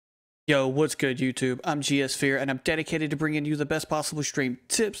Yo, what's good YouTube? I'm GS Fear and I'm dedicated to bringing you the best possible stream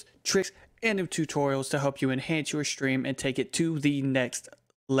tips, tricks, and new tutorials to help you enhance your stream and take it to the next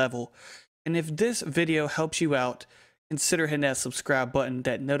level. And if this video helps you out, consider hitting that subscribe button,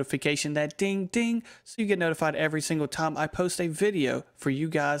 that notification, that ding ding, so you get notified every single time I post a video for you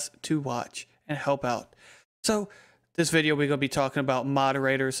guys to watch and help out. So this video we're going to be talking about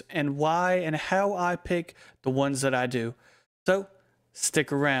moderators and why and how I pick the ones that I do. So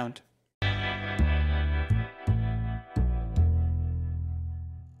stick around.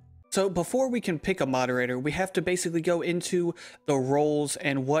 So before we can pick a moderator, we have to basically go into the roles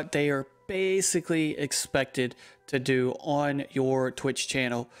and what they are basically expected to do on your Twitch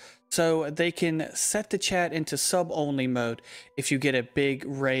channel. So they can set the chat into sub-only mode if you get a big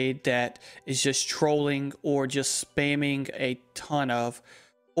raid that is just trolling or just spamming a ton of.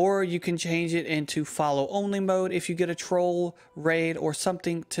 Or you can change it into follow-only mode if you get a troll raid or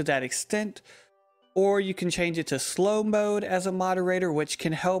something to that extent. Or you can change it to slow mode as a moderator, which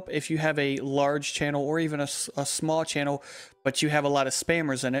can help if you have a large channel or even a small channel, but you have a lot of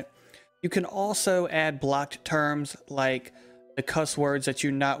spammers in it. You can also add blocked terms like the cuss words that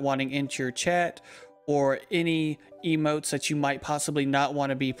you're not wanting into your chat, or any emotes that you might possibly not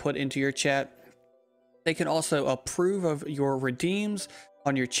want to be put into your chat. They can also approve of your redeems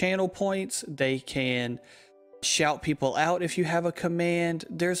on your channel points. They can shout people out if you have a command.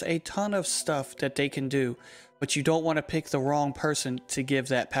 There's a ton of stuff that they can do, but you don't want to pick the wrong person to give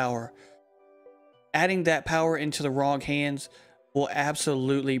that power. Adding that power into the wrong hands will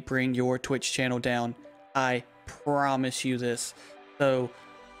absolutely bring your Twitch channel down. I promise you this. So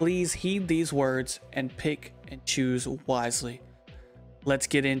please heed these words and pick and choose wisely. Let's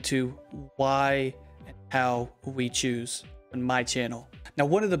get into why and how we choose on my channel. Now,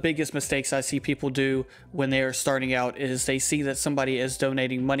 one of the biggest mistakes I see people do when they are starting out is they see that somebody is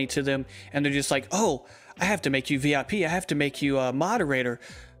donating money to them and they're just like, oh, I have to make you VIP. I have to make you a moderator.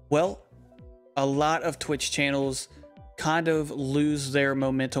 Well, a lot of Twitch channels kind of lose their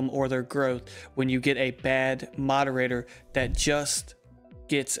momentum or their growth when you get a bad moderator that just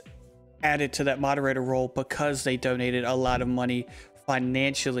gets added to that moderator role because they donated a lot of money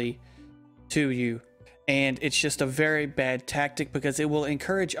financially to you. And it's just a very bad tactic because it will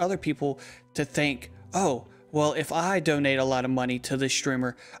encourage other people to think, oh, well, if I donate a lot of money to this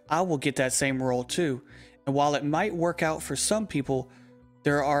streamer, I will get that same role too. And while it might work out for some people,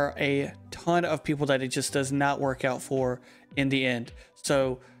 there are a ton of people that it just does not work out for in the end.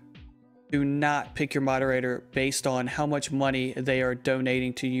 So do not pick your moderator based on how much money they are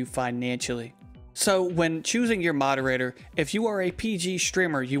donating to you financially. So when choosing your moderator, if you are a PG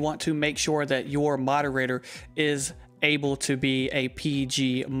streamer, you want to make sure that your moderator is able to be a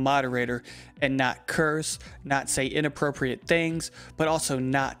PG moderator and not curse, not say inappropriate things, but also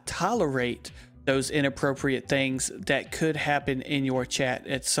not tolerate those inappropriate things that could happen in your chat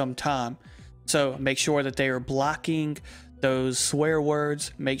at some time. So make sure that they are blocking those swear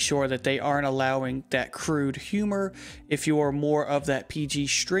words. Make sure that they aren't allowing that crude humor. If you are more of that PG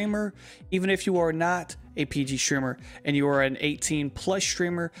streamer, even if you are not a PG streamer and you are an 18+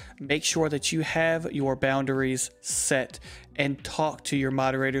 streamer, make sure that you have your boundaries set and talk to your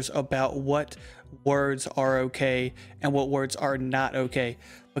moderators about what words are okay and what words are not okay,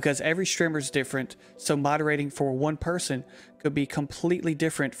 because every streamer is different. So moderating for one person could be completely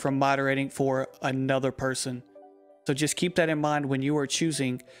different from moderating for another person. So just keep that in mind when you are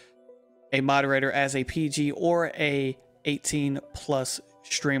choosing a moderator as a PG or a 18+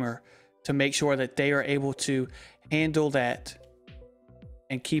 streamer, to make sure that they are able to handle that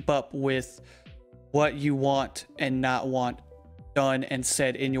and keep up with what you want and not want done and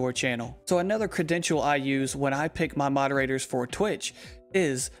said in your channel. So another credential I use when I pick my moderators for Twitch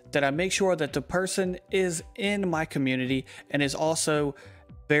is that I make sure that the person is in my community and is also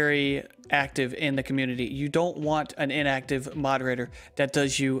very active in the community. You don't want an inactive moderator. That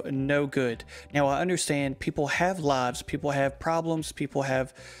does you no good. Now, I understand people have lives, people have problems, people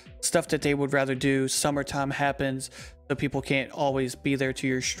have stuff that they would rather do. Summertime happens, so people can't always be there to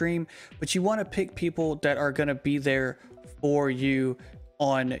your stream, but you want to pick people that are going to be there for you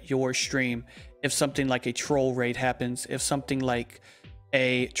on your stream. If something like a troll raid happens, if something like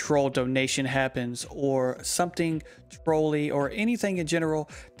a troll donation happens, or something trolly, or anything in general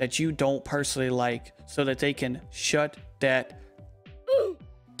that you don't personally like, so that they can shut that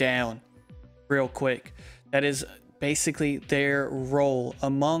down real quick. That is basically their role,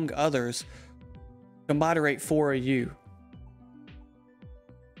 among others, to moderate for you.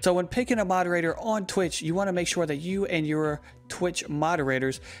 So when picking a moderator on Twitch, you want to make sure that you and your Twitch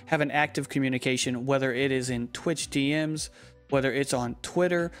moderators have an active communication, whether it is in Twitch DMs, whether it's on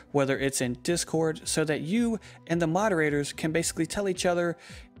Twitter, whether it's in Discord, so that you and the moderators can basically tell each other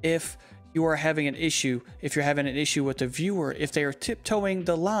if you are having an issue, if you're having an issue with the viewer, if they are tiptoeing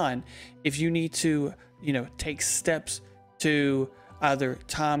the line, if you need to, take steps to either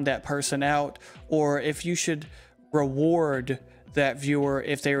time that person out, or if you should reward that viewer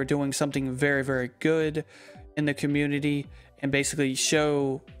if they are doing something very, very good in the community, and basically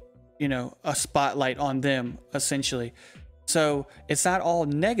show, a spotlight on them, essentially. So it's not all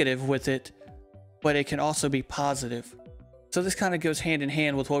negative with it, but it can also be positive. So this kind of goes hand in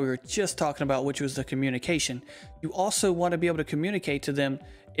hand with what we were just talking about, which was the communication. You also want to be able to communicate to them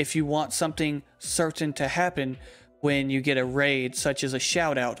if you want something certain to happen when you get a raid, such as a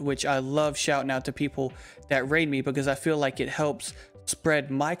shout out, which I love shouting out to people that raid me, because I feel like it helps spread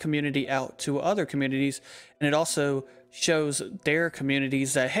my community out to other communities, and it also shows their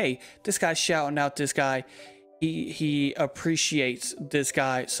communities that, hey, this guy's shouting out this guy, he appreciates this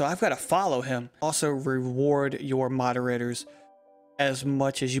guy, so I've got to follow him. Also reward your moderators as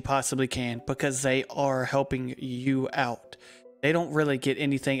much as you possibly can, because they are helping you out. They don't really get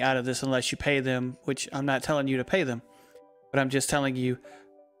anything out of this unless you pay them, which I'm not telling you to pay them, but I'm just telling you,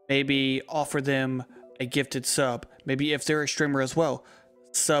 maybe offer them a gifted sub. Maybe if they're a streamer as well,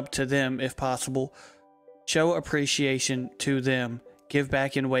 sub to them if possible. Show appreciation to them. Give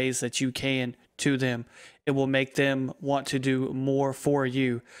back in ways that you can to them. It will make them want to do more for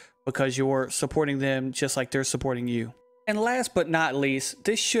you, because you're supporting them just like they're supporting you. And last but not least,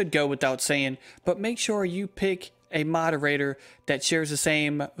 this should go without saying, but make sure you pick a moderator that shares the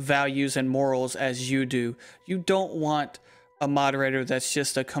same values and morals as you do. You don't want a moderator that's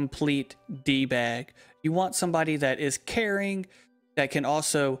just a complete D-bag. You want somebody that is caring, that can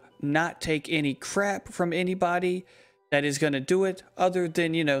also not take any crap from anybody, that is going to do it other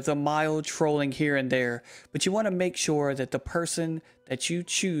than, the mild trolling here and there. But you want to make sure that the person that you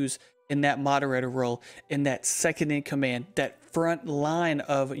choose in that moderator role, in that second in command, that front line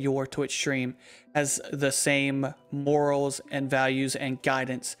of your Twitch stream, has the same morals and values and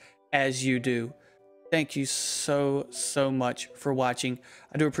guidance as you do. Thank you so much for watching.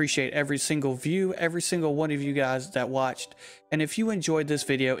 I do appreciate every single view, every single one of you guys that watched. And if you enjoyed this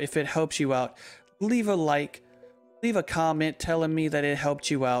video, if it helps you out, leave a like, leave a comment telling me that it helped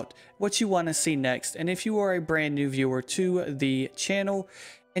you out, what you want to see next. And if you are a brand new viewer to the channel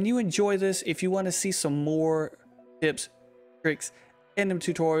and you enjoy this, if you want to see some more tips, tricks, and them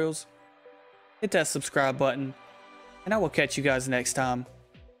tutorials, hit that subscribe button, and I will catch you guys next time.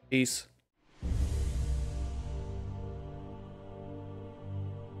 Peace.